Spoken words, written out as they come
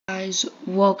guys,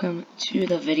 welcome to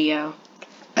the video.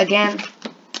 Again,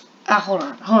 hold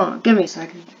on, give me a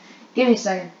second.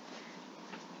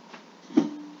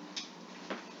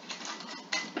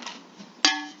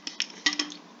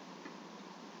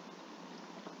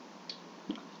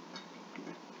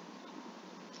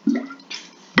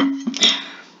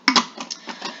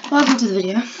 Welcome to the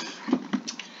video.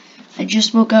 I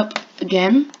just woke up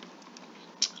again,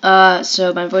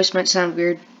 so my voice might sound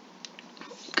weird,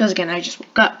 because again, I just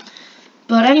woke up.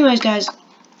 But anyways, guys,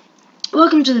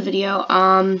 welcome to the video.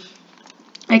 I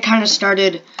kind of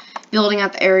started building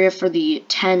out the area for the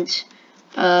tent,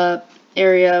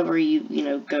 area where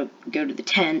you go to the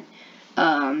tent.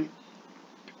 And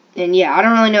yeah, I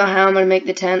don't really know how I'm gonna make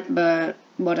the tent, but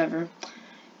whatever.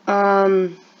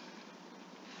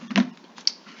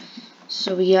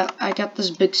 So yeah, I got this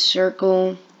big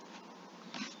circle,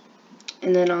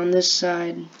 and then on this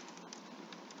side,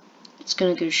 it's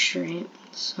gonna go straight.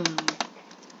 So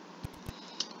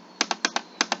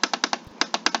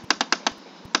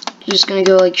just gonna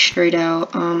go like straight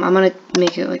out. I'm gonna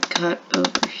make it like cut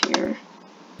over here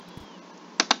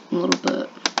a little bit.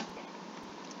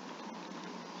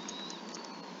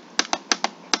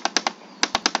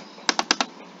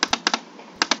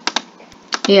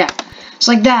 Yeah, it's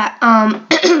like that.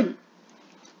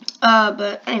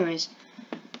 But anyways,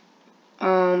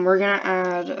 we're gonna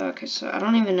add. Okay, so I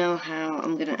don't even know how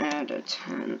I'm gonna add a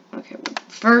tent. Okay, well,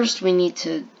 first we need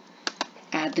to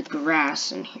add the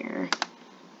grass in here.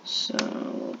 So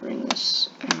we'll bring this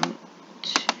out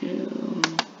to.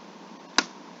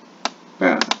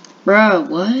 Bruh,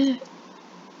 what?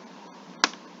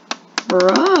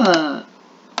 Bruh.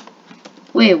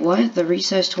 Wait, what? The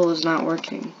resize tool is not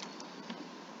working.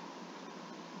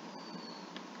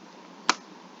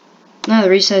 No, the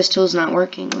resize tool is not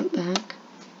working. What the heck?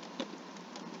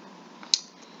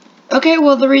 Okay,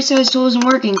 well, the resize tool isn't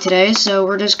working today, so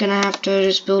we're just gonna have to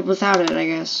just build without it, I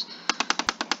guess.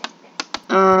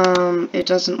 It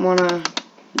doesn't wanna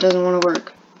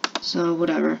work. So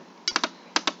whatever.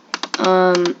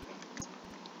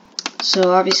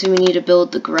 So obviously we need to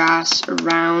build the grass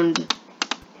around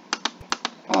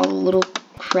all the little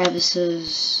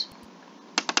crevices.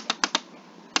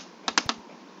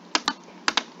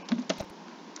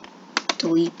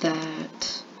 Delete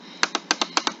that.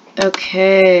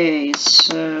 Okay,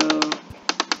 so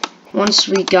once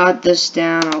we got this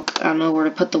down, I'll know where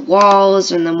to put the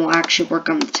walls, and then we'll actually work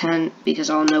on the tent, because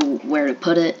I'll know where to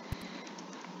put it.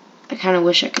 I kind of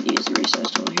wish I could use the resize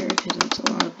tool here, because it's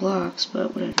a lot of blocks,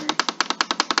 but whatever.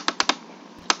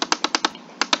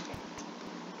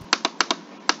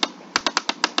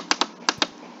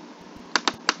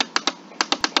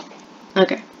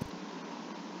 Okay.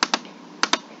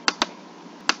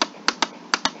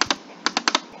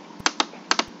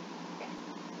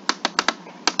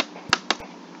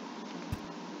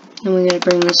 And we're going to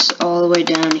bring this all the way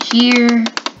down here.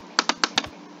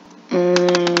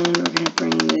 And we're going to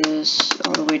bring this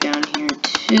all the way down here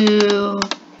too.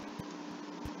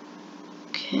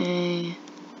 Okay.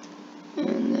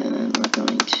 And then we're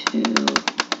going to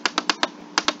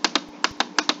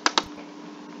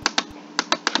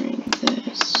bring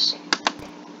this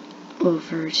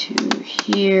over to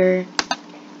here.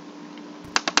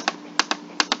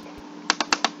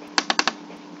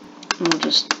 And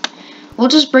we'll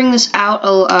just bring this out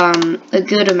a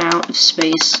good amount of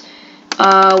space.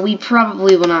 We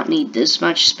probably will not need this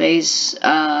much space,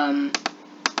 but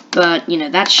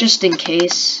that's just in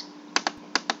case.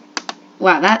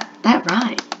 Wow, that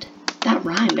rhymed. That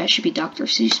rhymed. I should be Dr.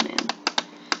 Seuss, man.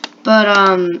 But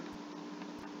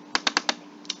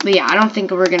yeah, I don't think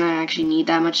we're gonna actually need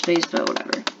that much space, but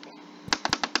whatever.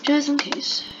 Just in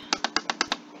case.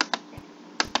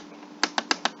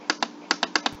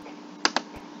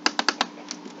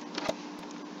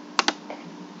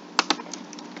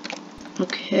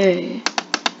 Okay,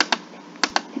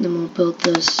 then we'll build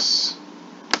this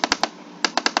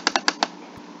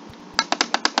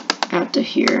out to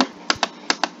here.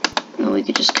 And we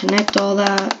could just connect all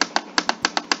that.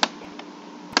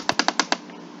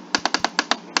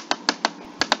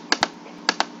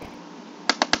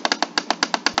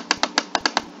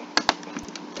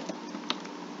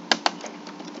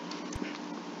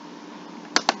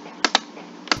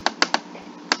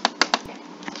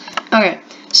 Okay.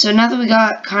 So now that we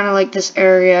got kind of like this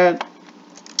area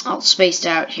all spaced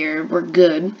out here, we're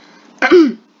good.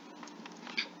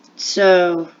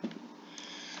 So,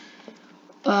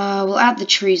 we'll add the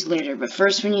trees later, but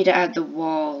first we need to add the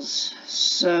walls.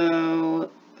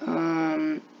 So,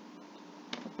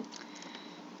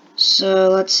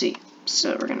 let's see.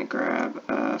 So we're gonna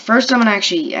grab, first I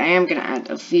am gonna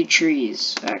add a few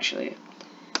trees, actually.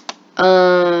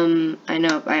 I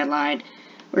know, I lied.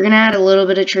 We're gonna add a little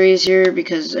bit of trees here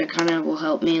because it kind of will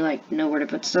help me, like, know where to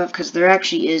put stuff. Because there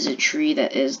actually is a tree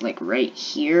that is, like, right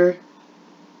here.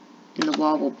 And the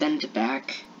wall will bend it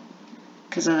back.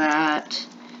 Because of that.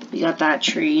 We got that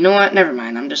tree. You know what? Never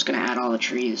mind. I'm just gonna add all the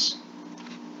trees.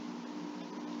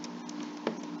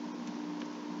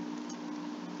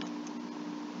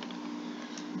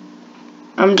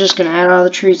 I'm just gonna add all the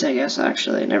trees, I guess,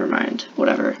 actually. Never mind.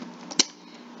 Whatever.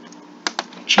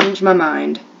 Changed my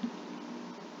mind.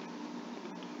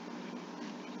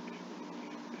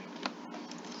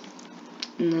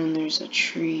 And then there's a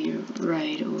tree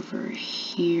right over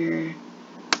here.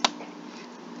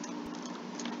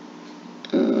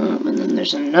 And then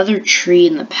there's another tree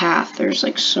in the path. There's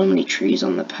like so many trees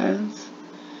on the path.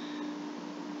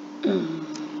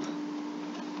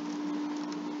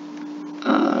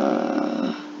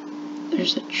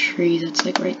 There's a tree that's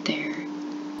like right there.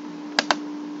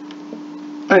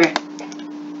 Okay.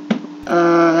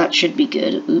 That should be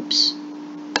good. Oops.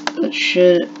 That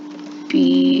should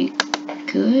be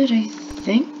good, I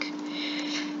think.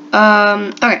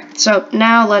 Okay, so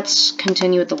now let's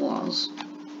continue with the walls.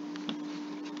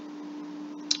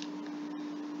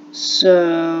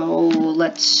 So,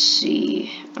 let's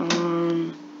see.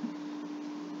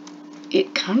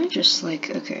 It kind of just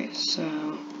like, okay,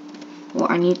 so, well,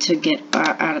 I need to get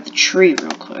out of the tree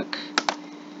real quick.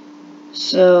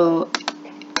 So,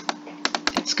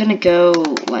 it's gonna go,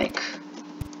 like,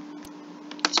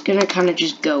 it's gonna kind of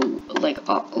just go, like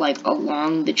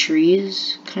along the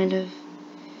trees, kind of.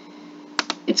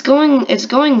 It's going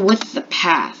with the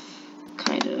path,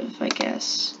 kind of, I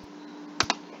guess.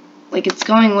 Like, it's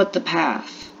going with the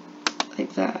path,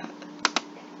 like that.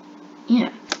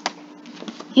 Yeah.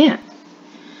 Yeah.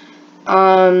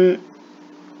 And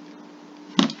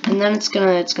then it's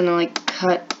gonna like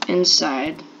cut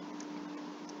inside,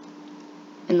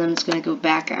 and then it's gonna go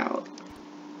back out.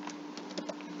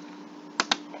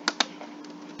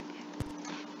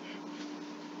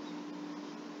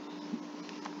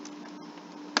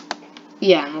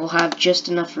 Yeah, and we'll have just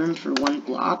enough room for one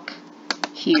block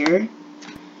here.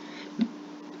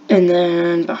 And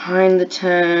then behind the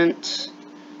tent,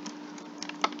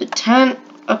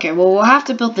 okay, well, we'll have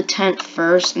to build the tent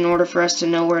first in order for us to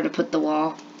know where to put the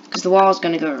wall, because the wall is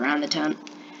going to go around the tent.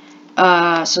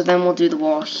 So then we'll do the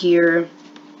wall here.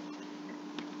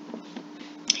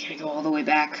 I gotta go all the way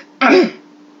back.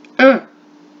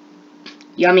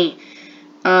 Yummy.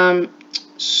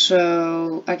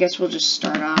 So I guess we'll just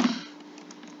start off.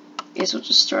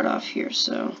 Here,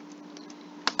 so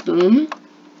boom.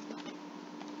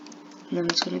 And then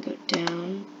it's gonna go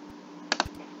down.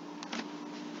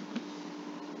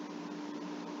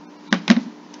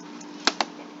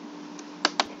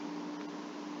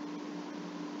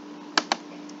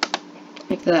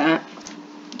 Like that.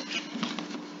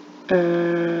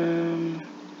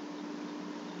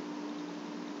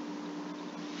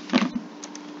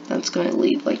 That's gonna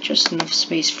leave like just enough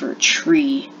space for a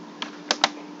tree.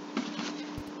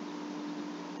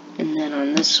 And then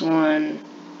on this one,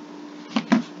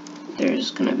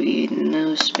 there's gonna be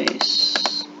no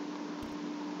space.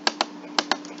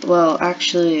 Well,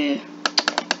 actually,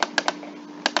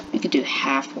 we could do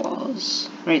half walls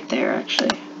right there,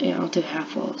 actually. Yeah, I'll do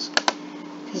half walls.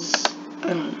 Because,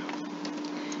 I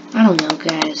don't know,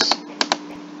 guys.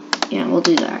 Yeah, we'll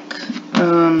do that.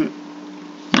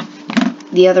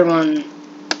 The other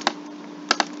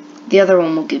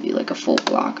one will give you like a full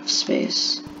block of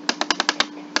space.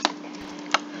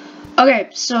 Okay,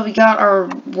 so we got our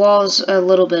walls a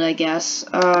little bit, I guess.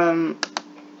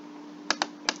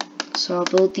 So I'll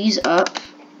build these up,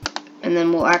 and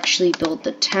then we'll actually build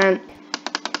the tent.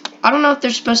 I don't know if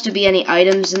there's supposed to be any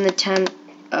items in the tent.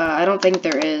 I don't think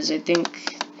there is. I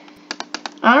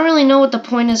don't really know what the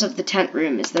point is of the tent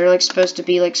room. Is there like supposed to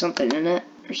be like something in it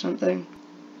or something?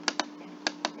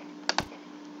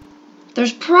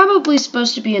 There's probably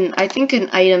supposed to be I think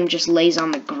an item just lays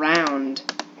on the ground.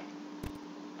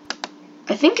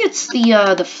 I think it's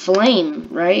the flame,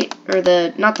 right? Or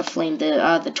not the flame,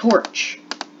 the torch,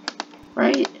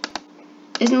 right?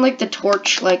 Isn't like the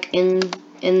torch like in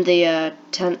the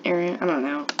tent area? I don't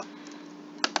know.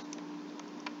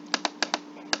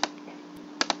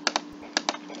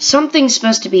 Something's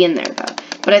supposed to be in there though,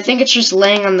 but I think it's just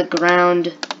laying on the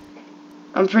ground.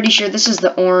 I'm pretty sure this is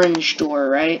the orange door,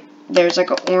 right? There's like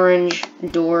an orange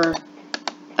door,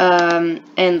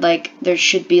 and like there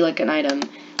should be like an item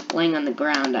laying on the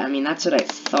ground. I mean, that's what I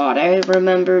thought I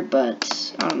remembered,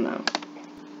 but I don't know.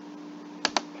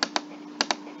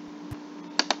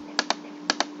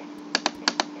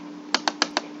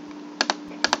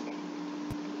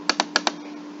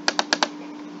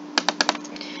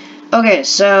 Okay,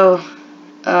 so,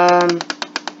 let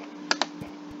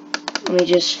me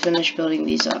just finish building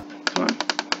these up. Come on.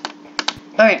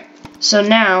 Okay, so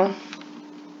now,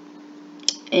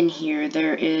 in here,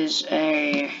 there is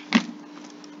a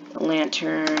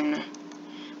lantern.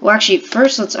 Well, actually,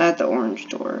 first let's add the orange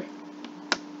door.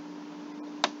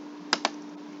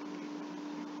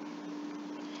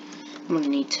 I'm gonna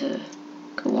need to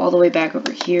go all the way back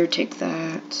over here, take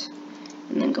that,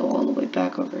 and then go all the way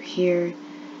back over here.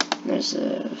 And there's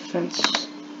a fence,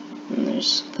 and there's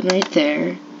something right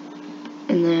there.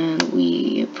 And then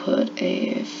we put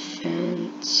a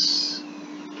fence.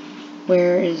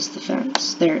 Where is the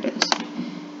fence? There it is.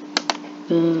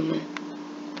 Boom.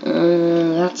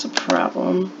 That's a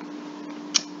problem.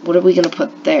 What are we gonna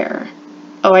put there?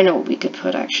 Oh, I know what we could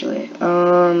put, actually.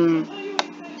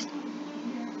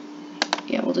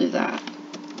 Yeah, we'll do that.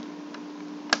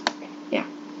 Yeah.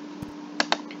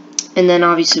 And then,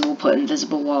 obviously, we'll put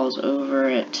invisible walls over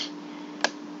it.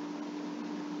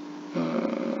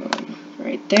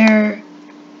 Right there.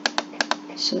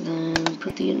 So then,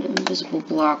 put the invisible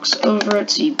blocks over it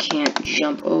so you can't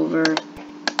jump over.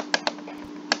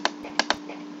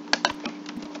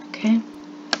 Okay.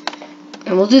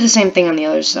 And we'll do the same thing on the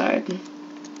other side.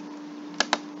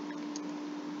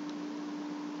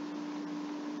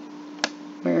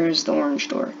 Where's the orange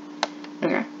door?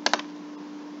 Okay.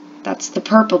 That's the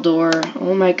purple door.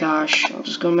 Oh my gosh. I'll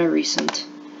just go to my recent.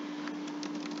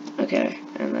 Okay.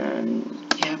 And then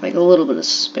you have like a little bit of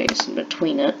space in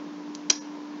between it.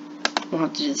 We'll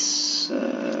have to do this.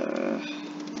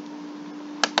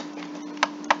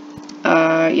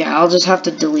 Yeah, I'll just have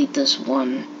to delete this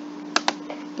one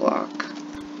block.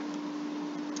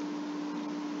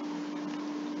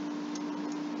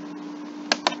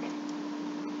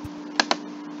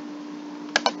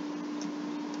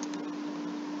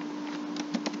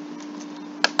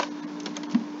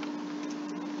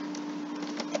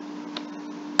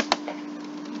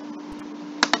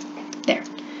 There.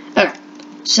 Okay.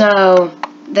 So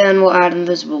then we'll add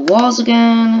invisible walls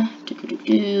again.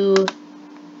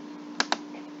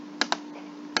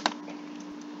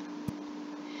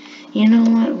 You know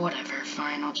what? Whatever.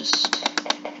 Fine. I'll just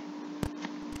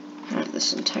have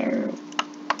this entire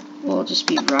wall just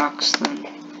be rocks then.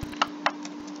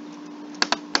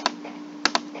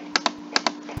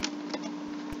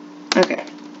 Okay.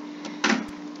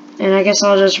 And I guess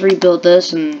I'll just rebuild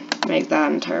this and make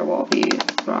that entire wall be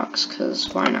rocks,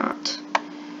 because why not?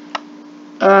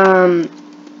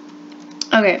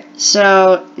 Okay,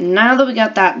 so now that we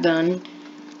got that done,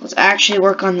 let's actually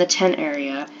work on the tent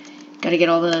area. Gotta get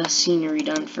all the scenery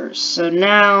done first. So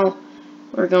now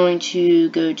we're going to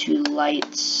go to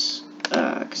lights,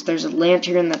 because there's a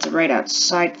lantern that's right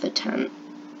outside the tent.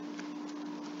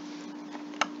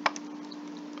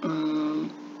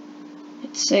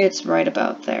 Let's say it's right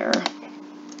about there.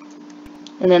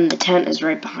 And then the tent is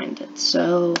right behind it.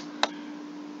 So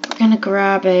we're gonna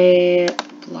grab a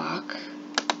block,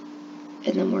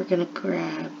 and then we're gonna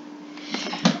grab,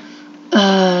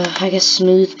 I guess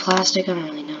smooth plastic, I don't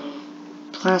really know.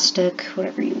 Plastic,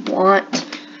 whatever you want.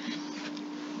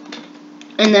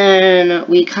 And then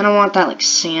we kind of want that like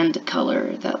sand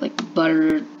color, that like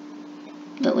butter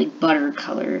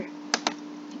color,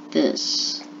 like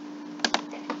this.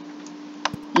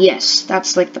 Yes,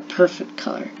 that's like the perfect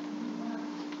color.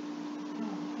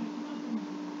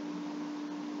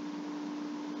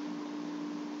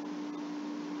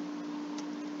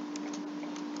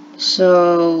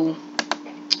 So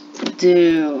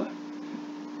do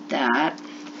that.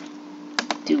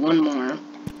 Do one more.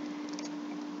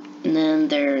 And then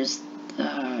there's,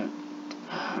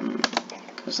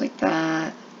 goes like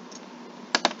that,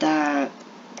 that.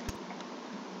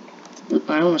 Oop,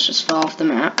 I almost just fell off the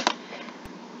map.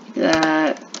 Like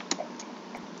that,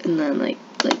 and then like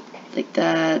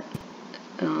that.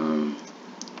 I don't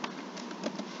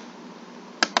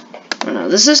know.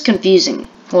 This is confusing.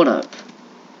 Hold up.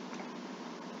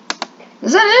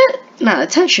 Is that it? No, the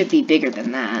tent should be bigger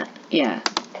than that. Yeah.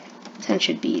 The tent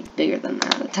should be bigger than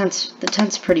that. The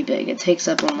tent's pretty big. It takes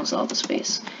up almost all the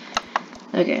space.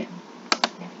 Okay.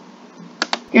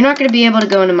 You're not gonna be able to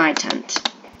go into my tent.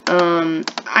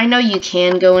 I know you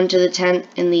can go into the tent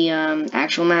in the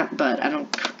actual map, but I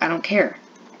don't care.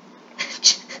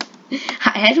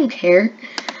 I don't care.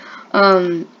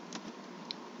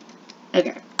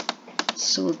 Okay.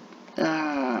 So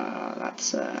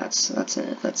that's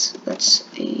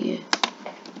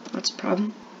a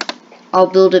problem. I'll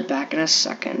build it back in a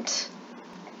second.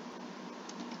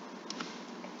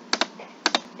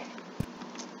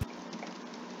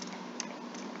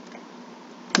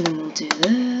 And then we'll do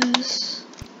this.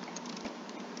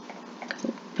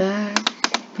 Go back.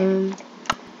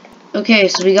 Okay,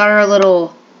 so we got our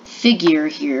little figure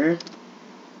here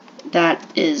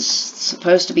that is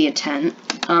supposed to be a tent.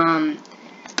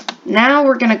 Now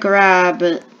we're gonna grab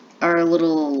our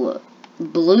little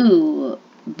blue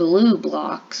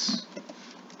blocks.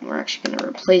 We're actually gonna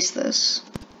replace this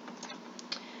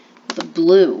with a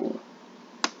blue.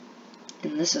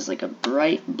 And this is like a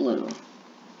bright blue.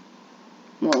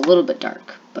 Well, a little bit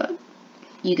dark, but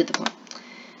you get the point.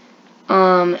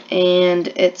 And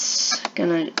it's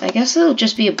gonna, I guess it'll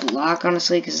just be a block,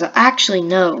 honestly, because actually,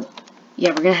 no. Yeah,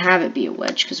 we're gonna have it be a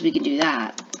wedge, because we can do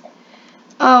that.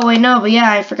 Oh, wait, no, but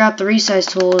yeah, I forgot the resize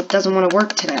tool. It doesn't want to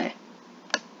work today.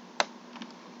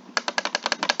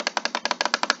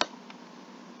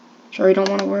 Sure you don't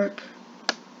want to work?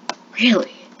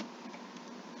 Really?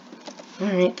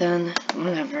 Alright then,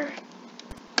 whatever.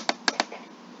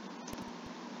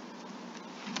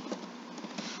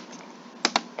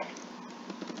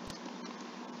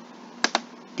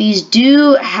 These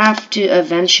do have to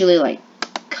eventually, like,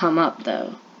 come up,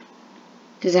 though.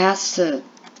 Because it has to,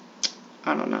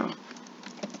 I don't know.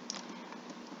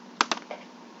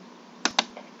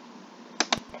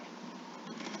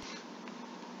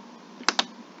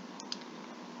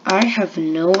 I have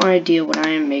no idea what I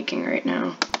am making right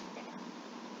now.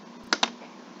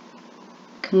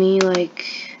 Can we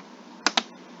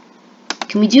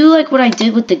do, like, what I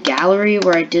did with the gallery,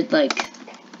 where I did, like,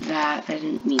 that? I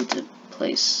didn't mean to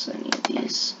place any of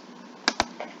these.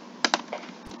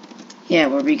 Yeah,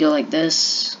 where we go like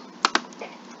this.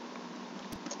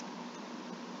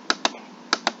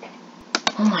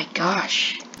 Oh my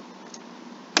gosh.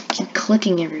 I keep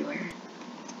clicking everywhere.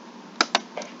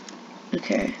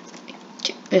 Okay.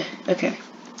 Okay.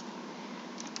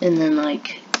 And then,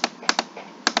 like,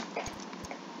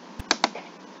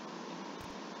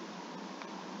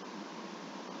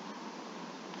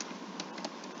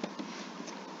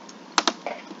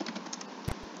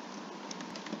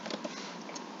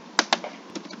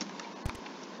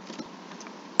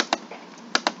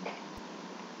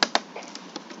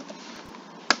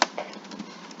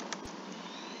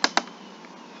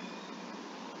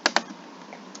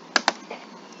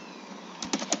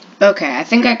 okay, I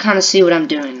think I kind of see what I'm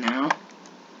doing now.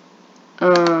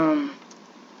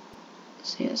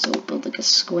 So yeah, so we'll build like a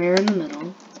square in the middle.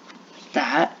 Like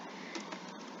that.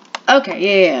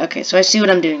 Okay, yeah, okay, so I see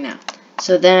what I'm doing now.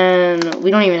 So then,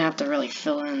 we don't even have to really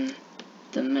fill in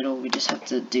the middle, we just have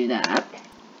to do that.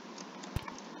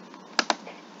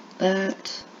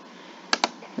 That.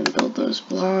 Then build those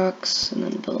blocks, and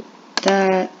then build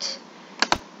that.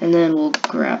 And then we'll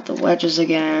grab the wedges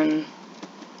again.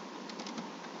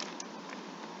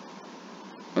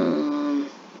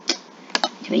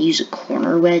 Can I use a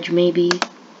corner wedge, maybe?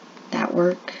 That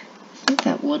work? I think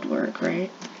that would work,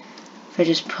 right? If I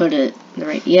just put it in the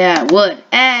right... Yeah, it would.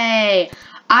 Hey!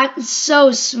 I'm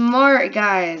so smart,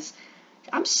 guys.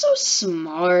 I'm so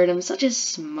smart. I'm such a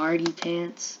smarty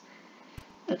pants.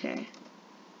 Okay.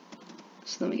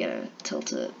 So then we gotta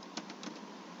tilt it.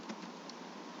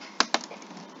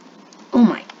 Oh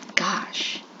my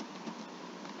gosh.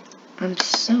 I'm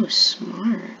so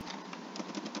smart.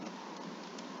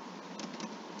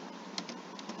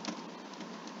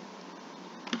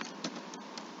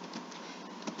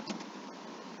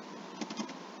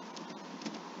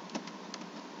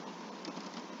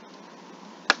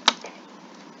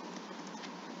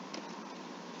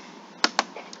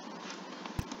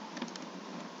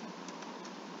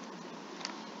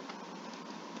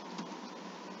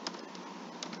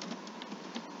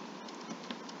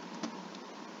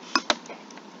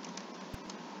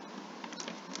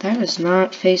 That is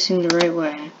not facing the right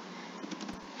way.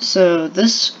 So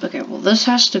this, okay, well this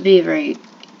has to be right,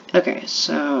 okay,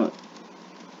 so,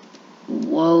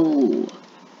 whoa,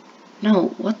 no,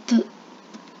 what the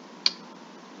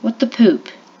poop,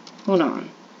 hold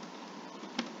on.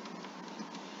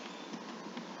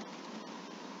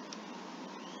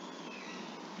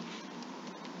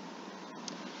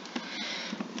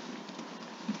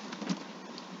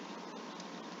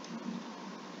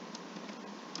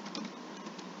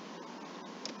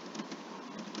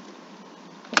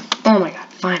 Oh my god,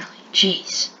 finally.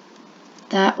 Jeez.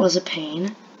 That was a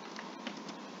pain.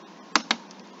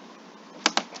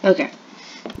 Okay.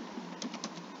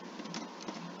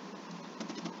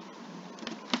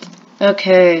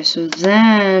 Okay, so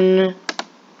then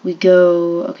we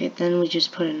go, okay, then we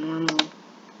just put a normal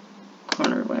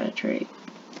corner wedge right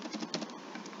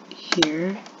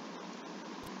here.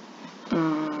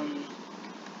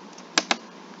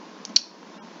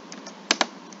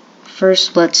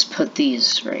 First, let's put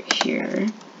these right here.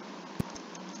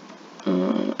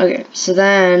 Okay, so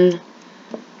then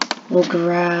We'll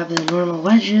grab the normal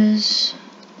wedges.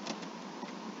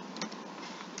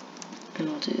 And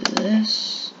we'll do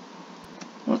this.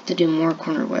 We'll have to do more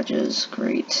corner wedges.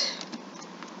 Great.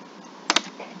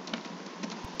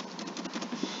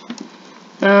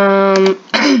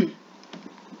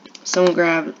 So we'll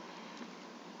grab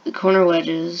the corner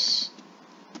wedges.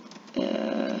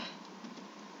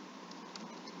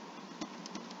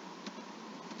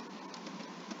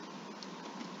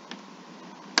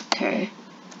 Okay.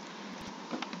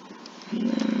 And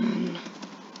then...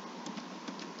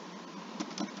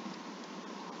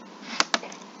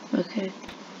 Okay.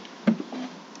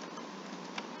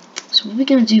 So what are we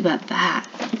gonna do about that?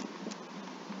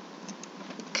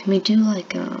 Can we do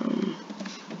like, I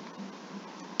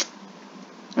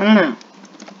don't know.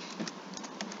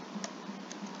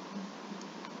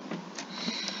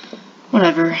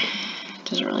 Whatever.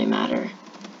 Doesn't really matter.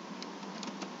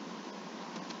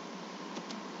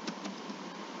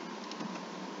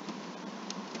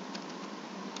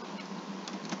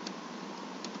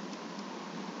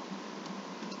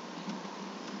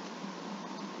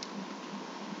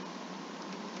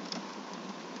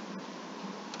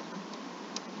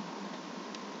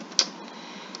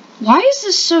 Why is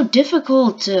this so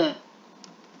difficult to...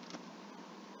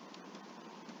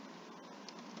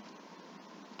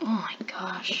 Oh my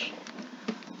gosh.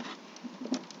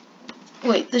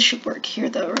 Wait, this should work here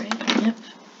though, right? Yep.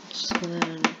 So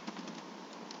then...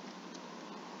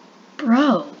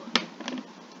 Bro!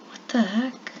 What the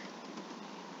heck?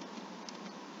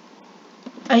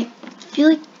 I feel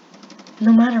like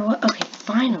no matter what... Okay,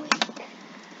 finally.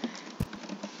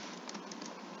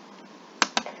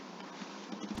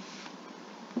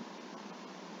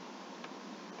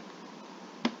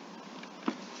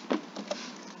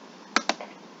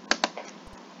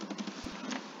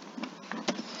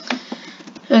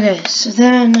 Okay, so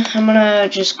then I'm gonna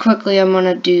just quickly, I'm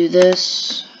gonna do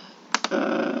this.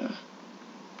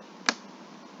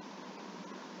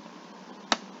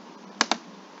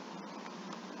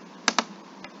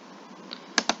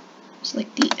 It's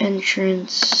like the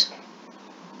entrance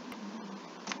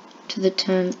to the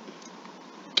tent.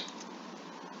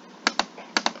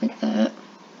 Like that.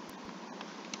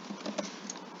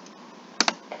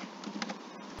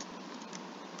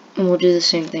 And we'll do the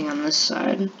same thing on this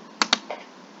side.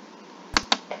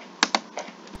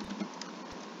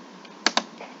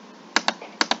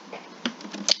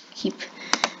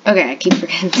 Okay, I keep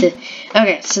forgetting to...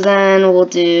 Okay, so then we'll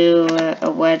do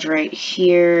a wedge right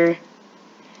here.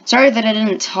 Sorry that I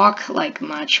didn't talk like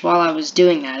much while I was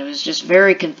doing that. It was just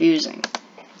very confusing.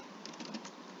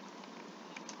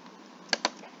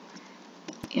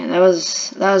 Yeah, that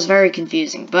was very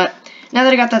confusing. But now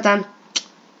that I got that done,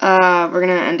 we're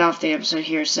gonna end off the episode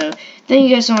here. So thank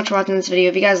you guys so much for watching this video.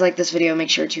 If you guys like this video, make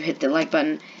sure to hit the like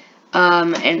button.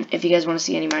 And if you guys want to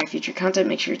see any of my future content,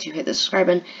 make sure to hit the subscribe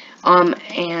button,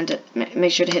 and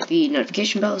make sure to hit the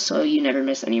notification bell so you never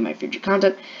miss any of my future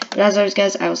content. But as always,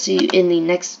 guys, I will see you in the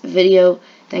next video.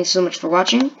 Thanks so much for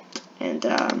watching,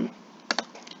 and,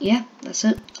 yeah, that's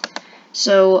it.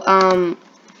 So,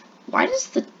 why does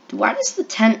the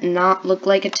tent not look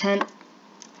like a tent?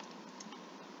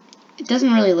 It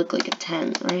doesn't really look like a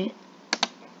tent, right?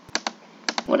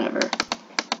 Whatever.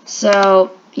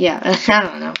 So... yeah, I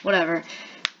don't know, whatever.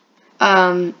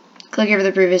 Click here for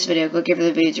the previous video, click here for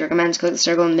the videos you recommend, click the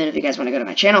circle in the middle if you guys want to go to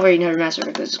my channel, or you never master,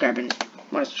 click subscribe and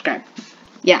want to subscribe.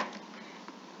 Yeah.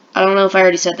 I don't know if I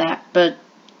already said that, but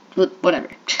whatever.